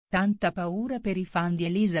Tanta paura per i fan di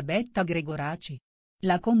Elisabetta Gregoraci.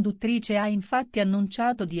 La conduttrice ha infatti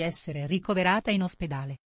annunciato di essere ricoverata in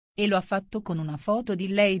ospedale. E lo ha fatto con una foto di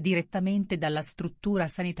lei direttamente dalla struttura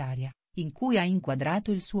sanitaria, in cui ha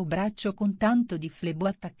inquadrato il suo braccio con tanto di flebo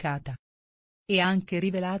attaccata. E ha anche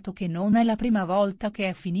rivelato che non è la prima volta che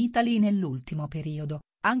è finita lì nell'ultimo periodo,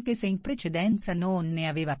 anche se in precedenza non ne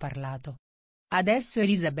aveva parlato. Adesso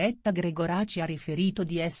Elisabetta Gregoraci ha riferito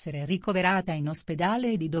di essere ricoverata in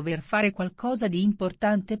ospedale e di dover fare qualcosa di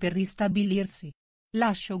importante per ristabilirsi.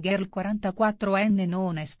 La showgirl 44enne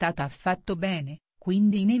non è stata affatto bene,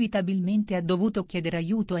 quindi inevitabilmente ha dovuto chiedere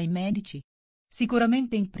aiuto ai medici.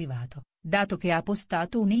 Sicuramente in privato, dato che ha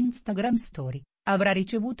postato un Instagram story, avrà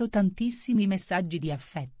ricevuto tantissimi messaggi di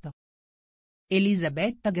affetto.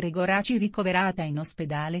 Elisabetta Gregoraci ricoverata in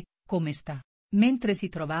ospedale, come sta? Mentre si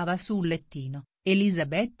trovava sul lettino,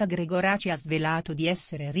 Elisabetta Gregoraci ha svelato di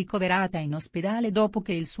essere ricoverata in ospedale dopo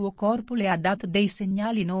che il suo corpo le ha dato dei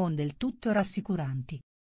segnali non del tutto rassicuranti.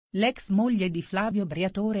 L'ex moglie di Flavio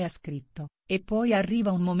Briatore ha scritto: "E poi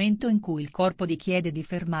arriva un momento in cui il corpo ti chiede di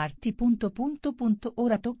fermarti.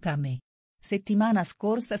 Ora tocca a me. Settimana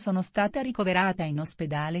scorsa sono stata ricoverata in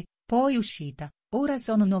ospedale, poi uscita, ora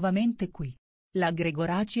sono nuovamente qui." La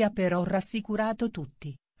Gregoraci ha però rassicurato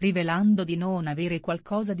tutti, rivelando di non avere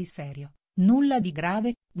qualcosa di serio, nulla di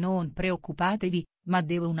grave, non preoccupatevi, ma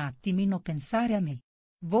devo un attimino pensare a me.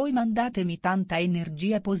 Voi mandatemi tanta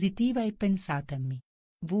energia positiva e pensate a me.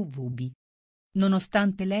 www.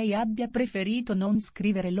 Nonostante lei abbia preferito non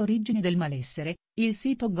scrivere l'origine del malessere, il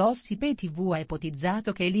sito Gossip TV ha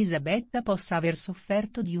ipotizzato che Elisabetta possa aver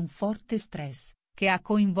sofferto di un forte stress, che ha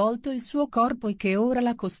coinvolto il suo corpo e che ora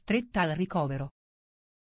l'ha costretta al ricovero.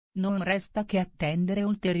 Non resta che attendere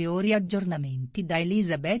ulteriori aggiornamenti da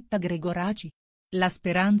Elisabetta Gregoraci. La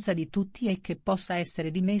speranza di tutti è che possa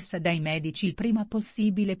essere dimessa dai medici il prima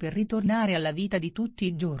possibile per ritornare alla vita di tutti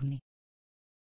i giorni.